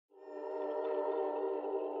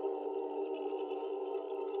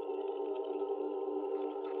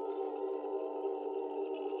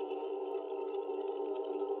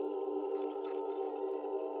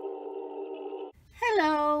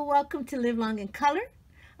welcome to Live Long in Color.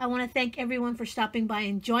 I want to thank everyone for stopping by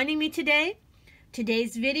and joining me today.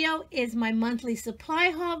 Today's video is my monthly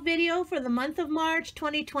supply haul video for the month of March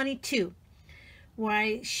 2022, where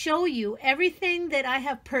I show you everything that I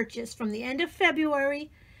have purchased from the end of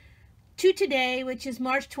February to today, which is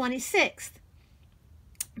March 26th.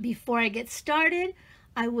 Before I get started,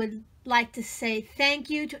 I would like to say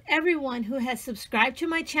thank you to everyone who has subscribed to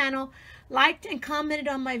my channel, liked and commented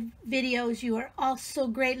on my videos. You are all so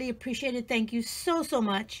greatly appreciated. Thank you so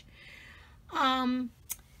much. I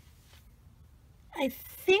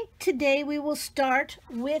think today we will start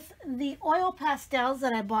with the oil pastels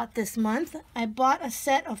that I bought this month. I bought a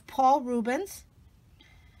set of Paul Rubens.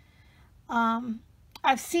 I've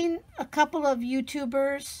seen a couple of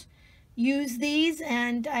YouTubers use these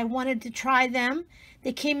and I wanted to try them.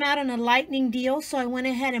 They came out on a lightning deal, so I went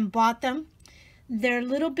ahead and bought them. They're a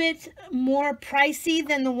little bit more pricey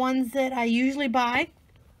than the ones that I usually buy.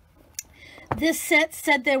 This set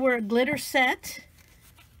said they were a glitter set.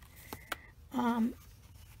 To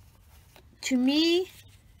me,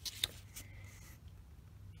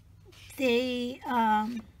 they,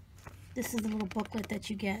 this is a little booklet that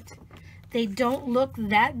you get. They don't look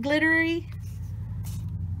that glittery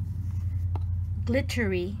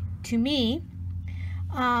to me.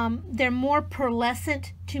 They're more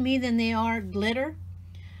pearlescent to me than they are glitter.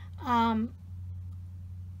 Some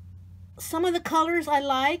of the colors I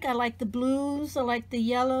like the blues, I like the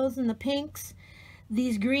yellows and the pinks.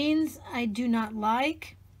 These greens I do not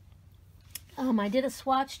like. I did a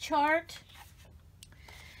swatch chart.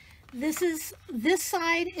 This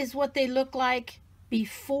side is what they look like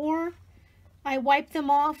before I wipe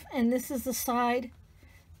them off, and this is the side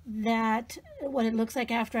that what it looks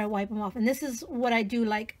like after I wipe them off. And this is what I do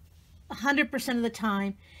like 100% of the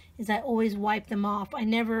time, is I always wipe them off. I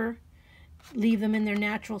never leave them in their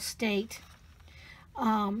natural state.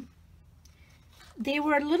 They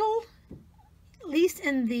were a little, at least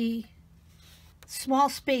in the small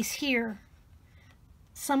space here,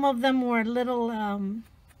 some of them were a little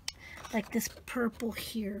like this purple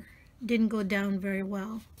here didn't go down very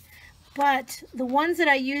well. But the ones that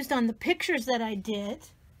I used on the pictures that I did,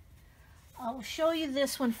 I'll show you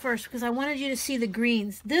this one first because I wanted you to see the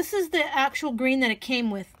greens. This is the actual green that it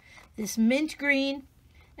came with. This mint green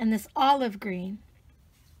and this olive green.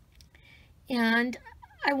 And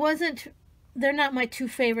they're not my two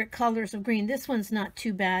favorite colors of green. This one's not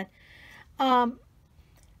too bad.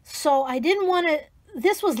 So I didn't want to,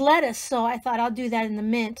 this was lettuce, so I thought I'll do that in the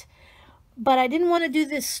mint. But I didn't want to do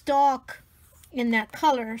this stalk in that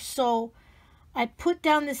color, so I put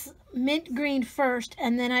down this mint green first,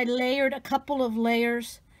 and then I layered a couple of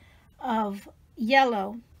layers of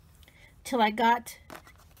yellow till I got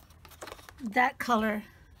that color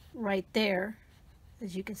right there.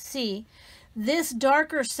 As you can see, this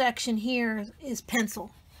darker section here is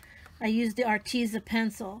pencil. I used the Arteza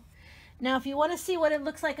pencil. Now if you want to see what it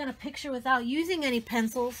looks like on a picture without using any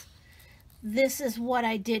pencils, this is what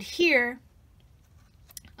I did here.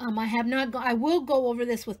 I will go over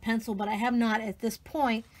this with pencil, but I have not at this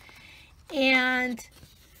point. And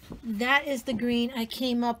that is the green I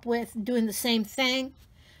came up with doing the same thing.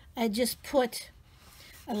 I just put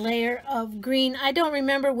a layer of green. I don't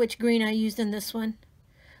remember which green I used in this one,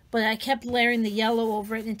 but I kept layering the yellow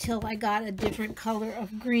over it until I got a different color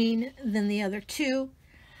of green than the other two.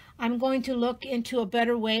 I'm going to look into a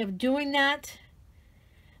better way of doing that,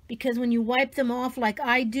 because when you wipe them off like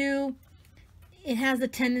I do, it has a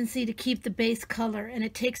tendency to keep the base color, and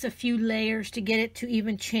it takes a few layers to get it to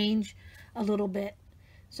even change a little bit.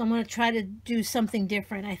 So I'm going to try to do something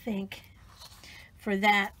different, I think, for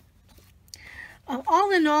that. All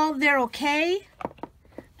in all, they're okay.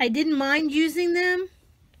 I didn't mind using them.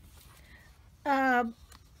 And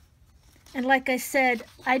like I said,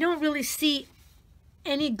 I don't really see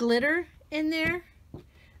any glitter in there,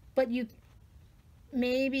 but you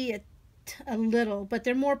maybe a little, but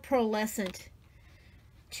they're more pearlescent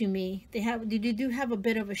to me. They do have a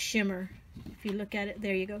bit of a shimmer. If you look at it,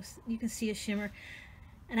 there you go. You can see a shimmer,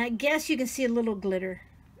 and I guess you can see a little glitter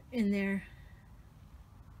in there.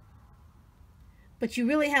 But you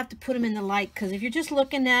really have to put them in the light, because if you're just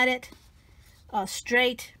looking at it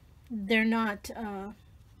straight, they're not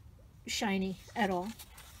shiny at all.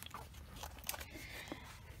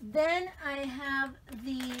 Then I have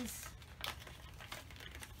these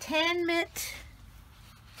Tan Mitt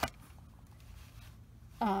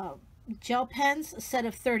gel pens, a set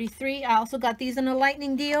of 33. I also got these in a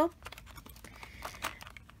lightning deal.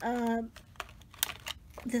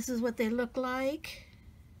 This is what they look like.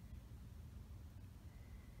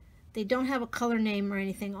 They don't have a color name or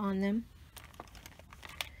anything on them.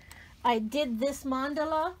 I did this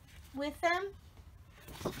mandala with them.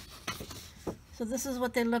 So this is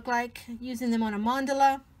what they look like using them on a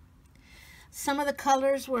mandala. Some of the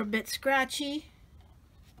colors were a bit scratchy.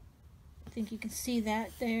 I think you can see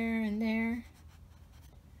that there and there.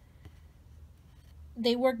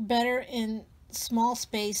 They work better in small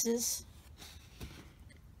spaces.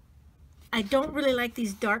 I don't really like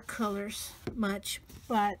these dark colors much,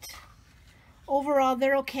 but overall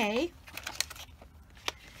they're okay.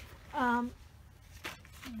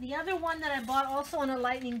 The other one that I bought also on a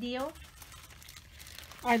lightning deal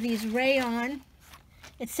are these Rayon.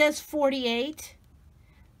 It says 48,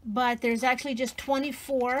 but there's actually just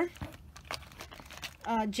 24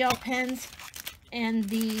 gel pens and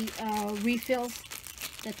the refills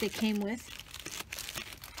that they came with.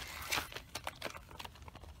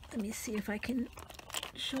 Let me see if I can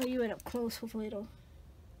show you it up close. Hopefully it'll...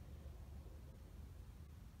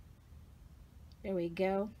 There we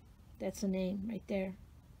go. That's the name right there.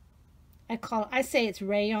 I say it's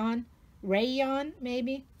Rayon. Rayon,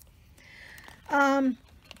 maybe. I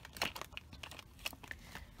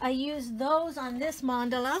used those on this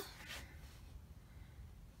mandala.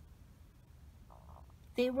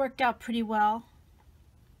 They worked out pretty well.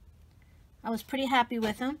 I was pretty happy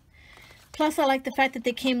with them. Plus, I like the fact that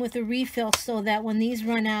they came with a refill so that when these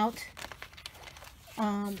run out,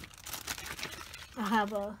 I'll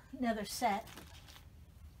have another set.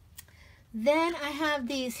 Then I have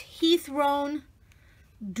these Heath Roan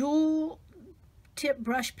dual tip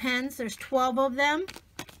brush pens. There's 12 of them.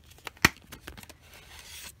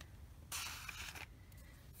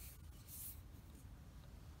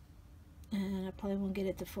 And I probably won't get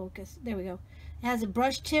it to focus. There we go. It has a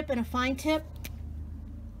brush tip and a fine tip.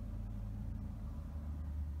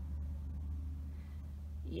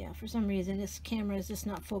 Yeah, for some reason this camera is just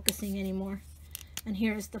not focusing anymore. And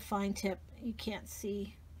here is the fine tip. You can't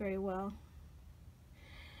see very well.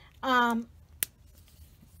 I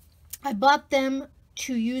bought them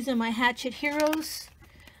to use in my Hatchet Heroes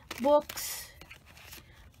books.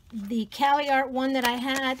 The Cali Art one that I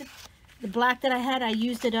had, the black that I had, I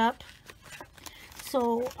used it up.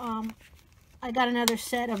 So I got another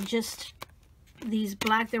set of just these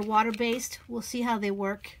black. They're water-based. We'll see how they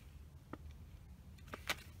work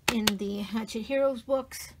in the Hatchet Heroes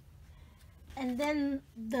books. And then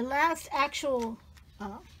the last actual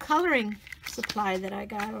coloring supply that I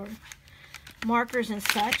got, or markers and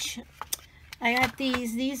such, I got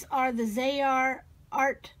these. These are the Zayar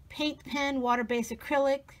Art Paint Pen water-based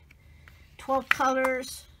acrylic, 12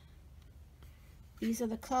 colors. These are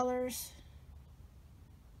the colors.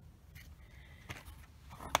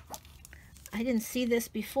 I didn't see this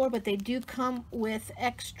before, but they do come with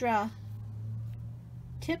extra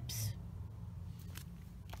tips.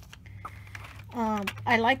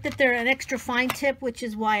 I like that they're an extra fine tip, which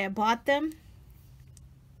is why I bought them.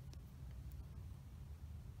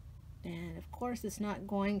 And of course it's not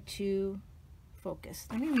going to focus.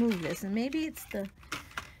 Let me move this, and maybe it's the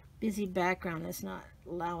busy background that's not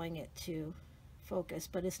allowing it to focus,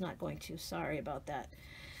 but it's not going to. Sorry about that.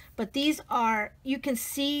 But these are, you can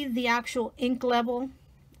see the actual ink level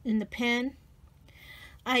in the pen.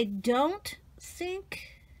 I don't think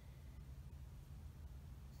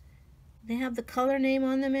they have the color name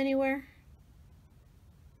on them anywhere.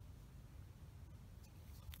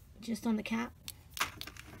 Just on the cap.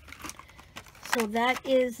 So that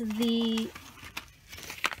is the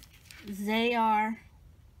Zayar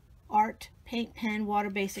Art Paint Pen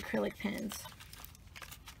water-based acrylic pens.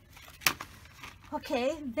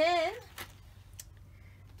 Okay, then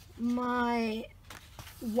my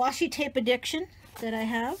washi tape addiction that I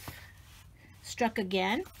have struck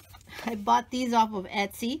again. I bought these off of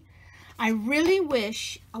Etsy. I really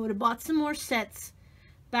wish I would have bought some more sets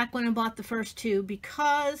back when I bought the first two,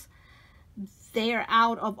 because they are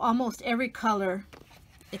out of almost every color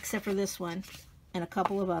except for this one and a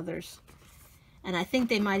couple of others. And I think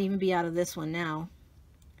they might even be out of this one now.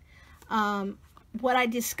 What I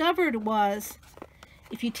discovered was,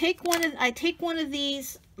 if you take I take one of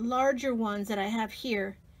these larger ones that I have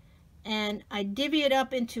here, and I divvy it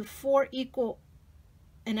up into 4 equal,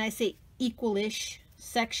 and I say equal-ish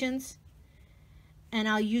sections, and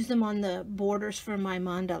I'll use them on the borders for my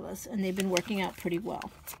mandalas, and they've been working out pretty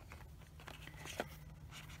well.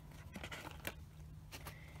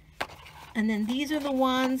 And then these are the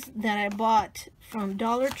ones that I bought from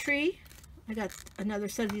Dollar Tree. I got another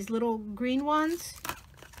set of these little green ones,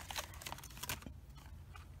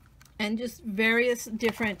 and just various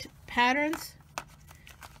different patterns.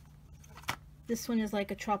 This one is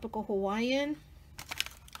like a tropical Hawaiian.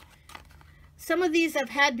 Some of these I've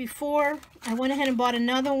had before. I went ahead and bought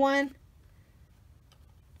another one.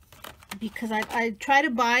 because I try to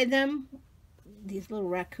buy them. These little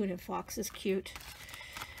raccoon and fox is cute.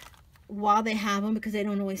 While they have them, because they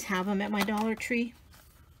don't always have them at my Dollar Tree.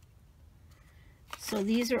 So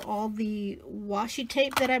these are all the washi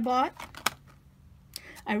tape that I bought.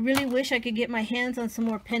 I really wish I could get my hands on some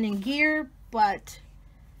more Pen and Gear, but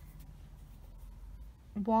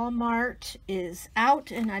Walmart is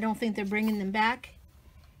out and I don't think they're bringing them back.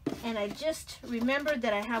 And I just remembered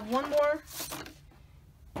that I have one more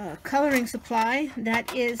coloring supply.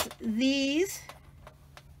 That is these.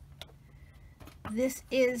 This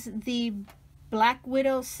is the Black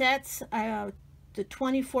Widow sets, the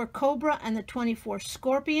 24 Cobra and the 24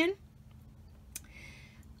 Scorpion.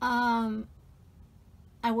 I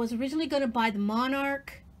was originally going to buy the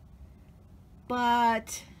Monarch,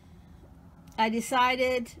 but I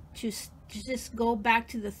decided to just go back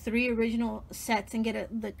to the 3 original sets and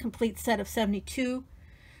get the complete set of 72.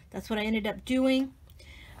 That's what I ended up doing.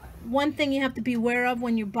 One thing you have to be aware of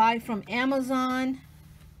when you buy from Amazon,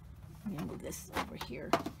 let me move this over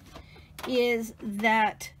here, is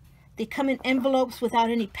that they come in envelopes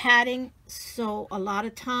without any padding, so a lot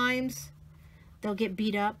of times they'll get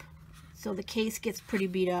beat up. So the case gets pretty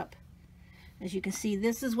beat up. As you can see,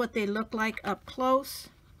 this is what they look like up close.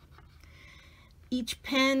 Each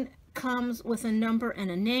pen comes with a number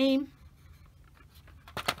and a name,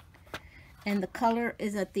 and the color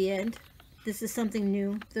is at the end. This is something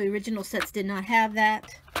new. The original sets did not have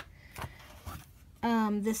that.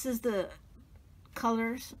 This is the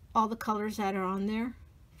colors, all the colors that are on there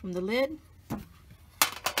from the lid.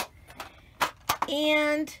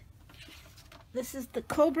 And this is the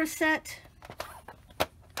Cobra set.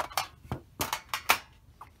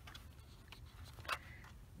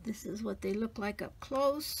 This is what they look like up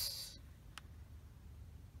close.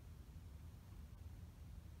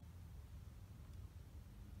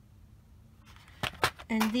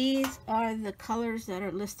 And these are the colors that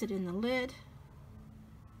are listed in the lid.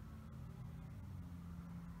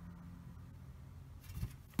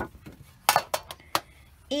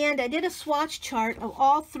 And I did a swatch chart of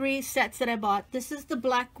all 3 sets that I bought. This is the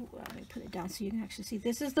Black, let me put it down so you can actually see.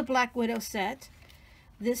 This is the Black Widow set.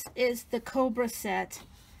 This is the Cobra set.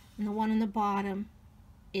 And the one on the bottom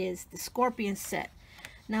is the Scorpion set.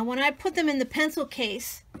 Now when I put them in the pencil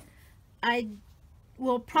case, I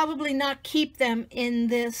will probably not keep them in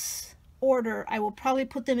this order. I will probably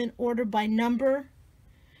put them in order by number,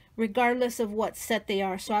 regardless of what set they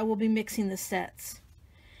are. So I will be mixing the sets.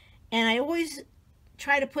 And I always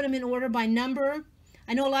try to put them in order by number.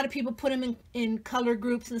 I know a lot of people put them in color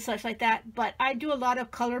groups and such like that, but I do a lot of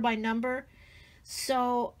color by number.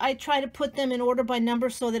 So I try to put them in order by number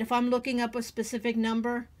so that if I'm looking up a specific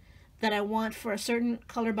number that I want for a certain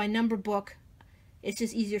color by number book, it's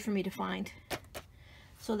just easier for me to find.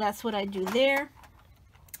 So that's what I do there.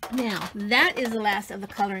 Now, that is the last of the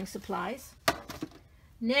coloring supplies.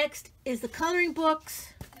 Next is the coloring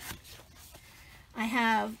books. I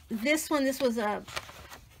have this one. This was a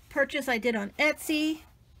purchase I did on Etsy.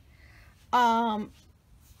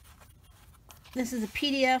 This is a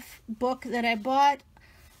PDF book that I bought.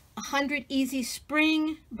 100 Easy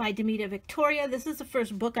Spring by Demita Victoria. This is the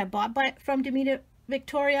first book I bought from Demita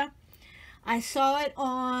Victoria. I saw it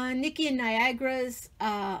on Nikki and Niagara's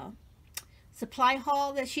supply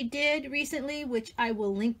haul that she did recently, which I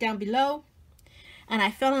will link down below. And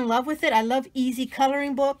I fell in love with it. I love easy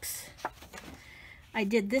coloring books. I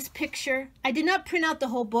did this picture. I did not print out the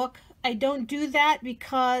whole book. I don't do that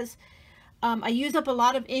because I use up a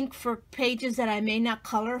lot of ink for pages that I may not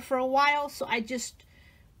color for a while. So I just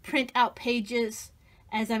print out pages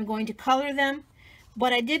as I'm going to color them.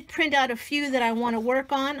 But I did print out a few that I want to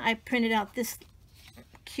work on. I printed out this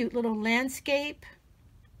cute little landscape.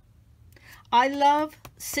 I love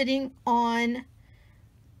sitting on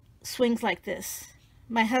swings like this.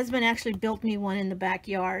 My husband actually built me one in the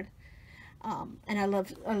backyard. And I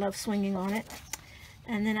love swinging on it.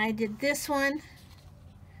 And then I did this one.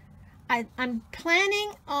 I'm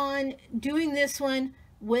planning on doing this one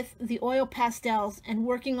with the oil pastels and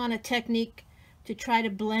working on a technique to try to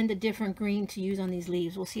blend a different green to use on these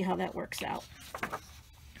leaves. We'll see how that works out.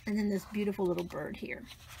 And then this beautiful little bird here.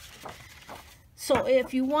 So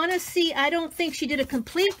if you want to see, I don't think she did a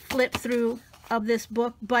complete flip through of this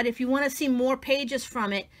book, but if you want to see more pages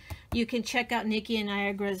from it, you can check out Nikki and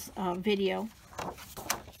Niagara's video.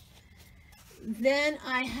 Then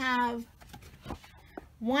I have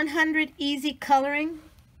 100 Easy Coloring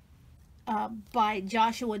by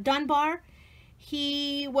Joshua Dunbar.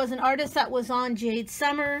 He was an artist that was on Jade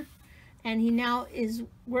Summer, and he now is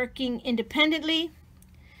working independently.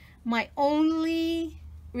 My only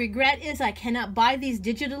regret is I cannot buy these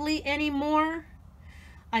digitally anymore.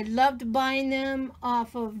 I loved buying them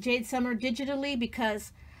off of Jade Summer digitally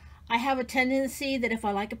because I have a tendency that if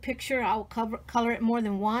I like a picture, I'll color it more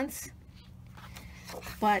than once.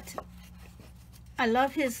 But I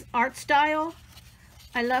love his art style.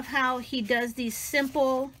 I love how he does these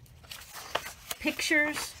simple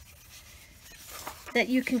pictures that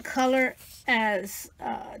you can color as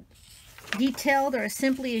detailed or as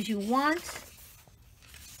simply as you want.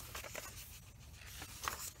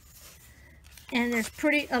 And there's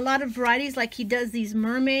a lot of varieties, like he does these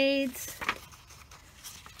mermaids,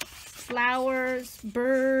 flowers,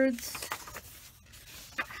 birds,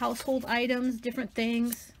 household items, different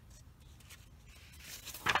things.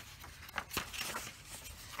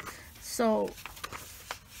 So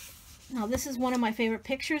now this is one of my favorite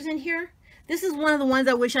pictures in here. This is one of the ones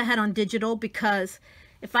I wish I had on digital, because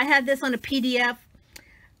if I had this on a PDF,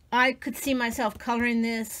 I could see myself coloring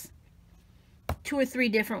this 2 or 3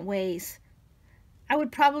 different ways. I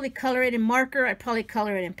would probably color it in marker. I'd probably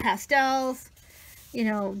color it in pastels, you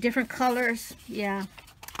know, different colors. Yeah.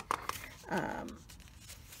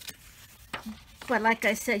 But like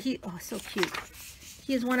I said, so cute.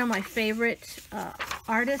 He is one of my favorite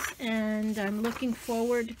artists, and I'm looking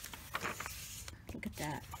forward. Look at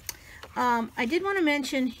that. I did want to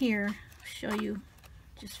mention here, show you,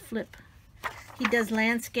 just flip. He does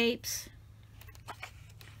landscapes.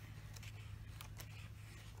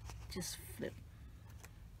 Just flip.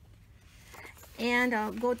 And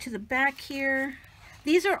I'll go to the back here.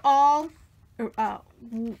 These are all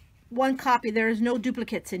one copy. There is no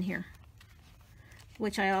duplicates in here,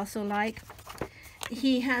 which I also like.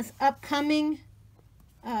 He has upcoming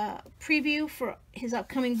preview for his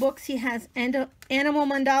upcoming books. He has Animal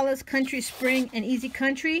Mandalas, Country Spring, and Easy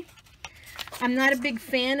Country. I'm not a big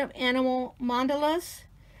fan of Animal Mandalas,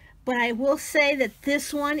 but I will say that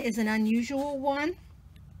this one is an unusual one.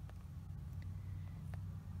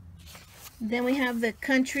 Then we have the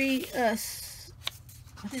Country,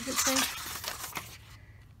 what does it say?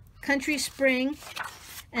 Country Spring.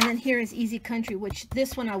 And then here is Easy Country, which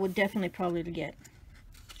this one I would definitely probably get.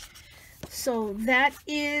 So that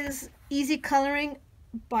is Easy Coloring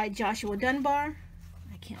by Joshua Dunbar.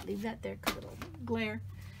 I can't leave that there because it'll glare.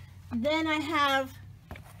 Then I have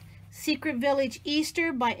Secret Village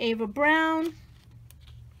Easter by Ava Brown.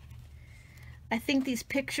 I think these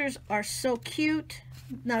pictures are so cute.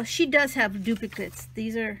 Now she does have duplicates.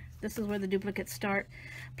 This is where the duplicates start.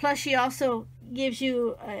 Plus she also gives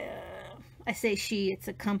you, I say she, it's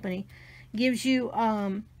a company, gives you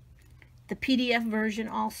the PDF version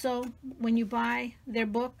also when you buy their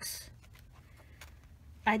books.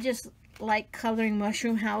 I just like coloring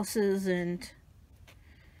mushroom houses and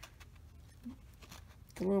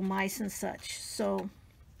the little mice and such. So,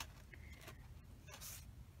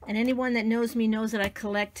 and anyone that knows me knows that I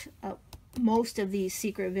collect most of these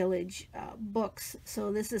Secret Village books.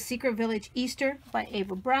 So this is Secret Village Easter by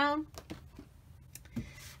Ava Brown.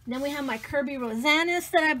 Then we have my Kirby Rosanis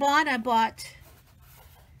that I bought. I bought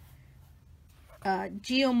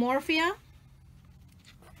Geomorphia.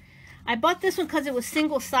 I bought this one because it was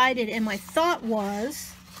single-sided, and my thought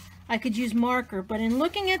was I could use marker, but in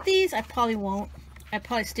looking at these, I probably won't. I'd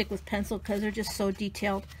probably stick with pencil because they're just so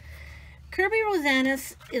detailed. Kirby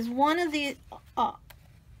Rosanis is one of the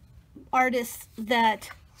artists that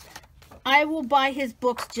I will buy his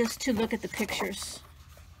books just to look at the pictures.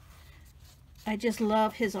 I just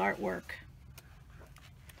love his artwork.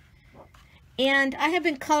 And I have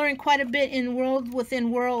been coloring quite a bit in World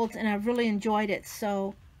Within Worlds, and I've really enjoyed it.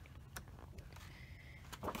 So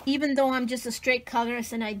even though I'm just a straight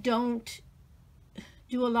colorist and I don't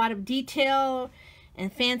do a lot of detail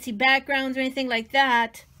and fancy backgrounds or anything like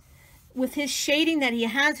that, with his shading that he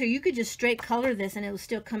has here, you could just straight color this and it will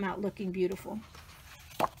still come out looking beautiful.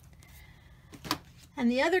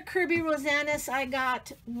 And the other Kirby Rosanis I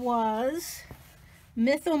got was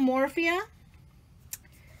Mythomorphia.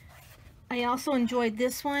 I also enjoyed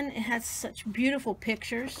this one. It has such beautiful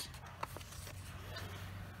pictures.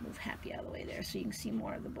 Move Happy out of the way there so you can see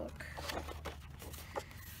more of the book.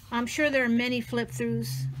 I'm sure there are many flip-throughs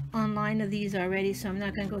online of these already, so I'm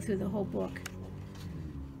not going to go through the whole book.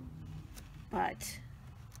 But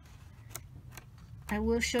I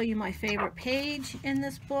will show you my favorite page in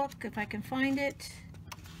this book, if I can find it.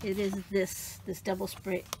 It is this double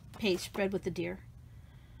page spread with the deer.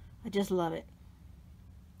 I just love it.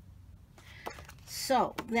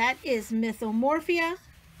 So that is Mythomorphia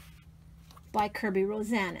by Kirby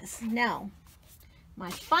Rosanis. Now,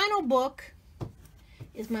 my final book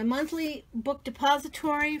is my monthly book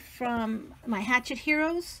depository from my Hatchet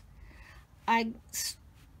Heroes. I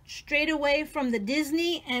strayed away from the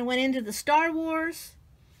Disney and went into the Star Wars.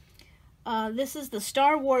 This is the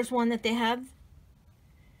Star Wars one that they have.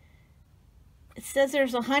 It says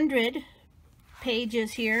there's 100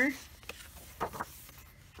 pages here.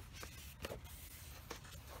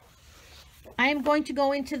 I am going to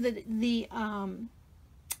go into the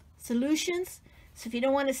solutions. So if you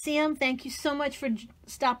don't want to see them, thank you so much for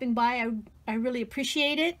stopping by. I really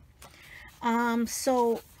appreciate it.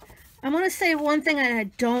 So I'm going to say one thing that I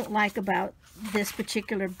don't like about this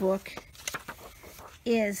particular book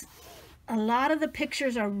is a lot of the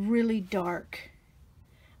pictures are really dark.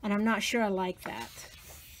 And I'm not sure I like that.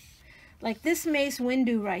 Like this Mace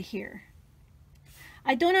Windu right here.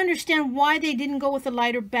 I don't understand why they didn't go with a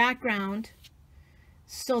lighter background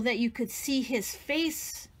so that you could see his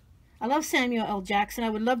face. I love Samuel L. Jackson. I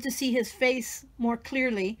would love to see his face more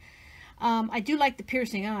clearly. I do like the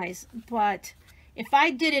piercing eyes, but if I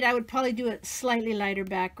did it, I would probably do a slightly lighter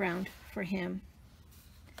background for him.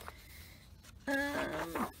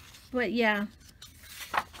 But yeah,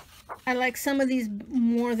 I like some of these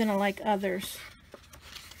more than I like others.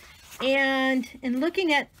 And in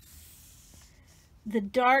looking at the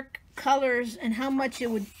dark colors and how much it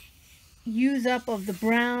would use up of the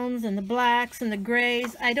browns and the blacks and the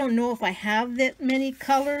grays, I don't know if I have that many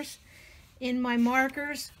colors in my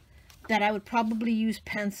markers, that I would probably use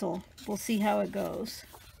pencil. We'll see how it goes.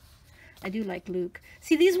 I do like Luke.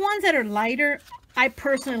 See, these ones that are lighter, I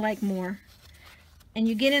personally like more. And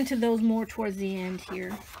you get into those more towards the end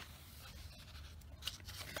here.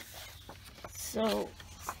 So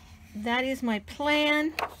that is my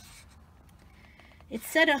plan. It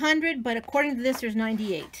said 100, but according to this, there's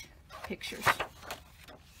 98 pictures.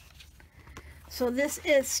 So this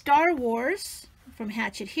is Star Wars from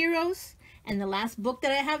Hatchet Heroes, and the last book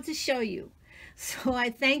that I have to show you. So I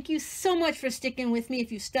thank you so much for sticking with me.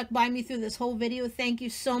 If you stuck by me through this whole video, thank you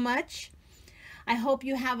so much. I hope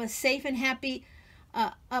you have a safe and happy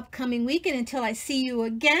upcoming week, and until I see you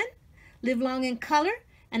again, live long in color,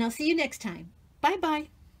 and I'll see you next time. Bye-bye.